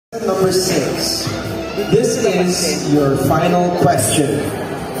Number 6. This is your final question.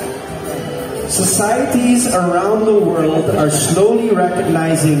 Societies around the world are slowly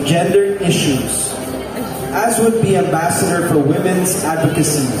recognizing gender issues, as would be ambassador for women's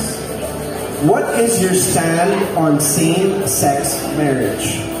advocacies. What is your stand on same-sex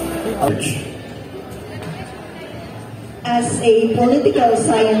marriage? As a political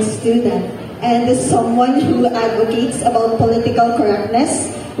science student and as someone who advocates about political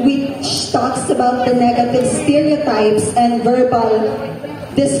correctness, which talks about the negative stereotypes and verbal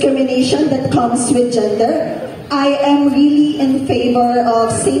discrimination that comes with gender, I am really in favor of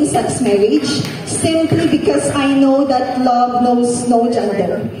same-sex marriage simply because I know that love knows no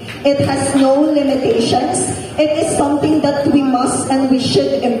gender. It has no limitations. It is something that we must and we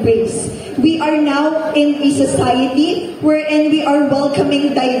should embrace. We are now in a society wherein we are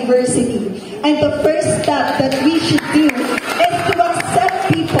welcoming diversity. And the first step that we should do is to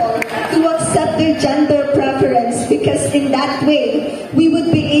accept people, to accept their gender preference, because in that way, we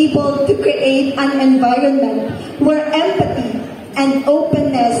would be able to create an environment where empathy and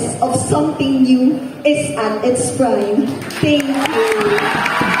openness of something new is at its prime. Thank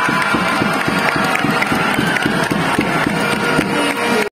you.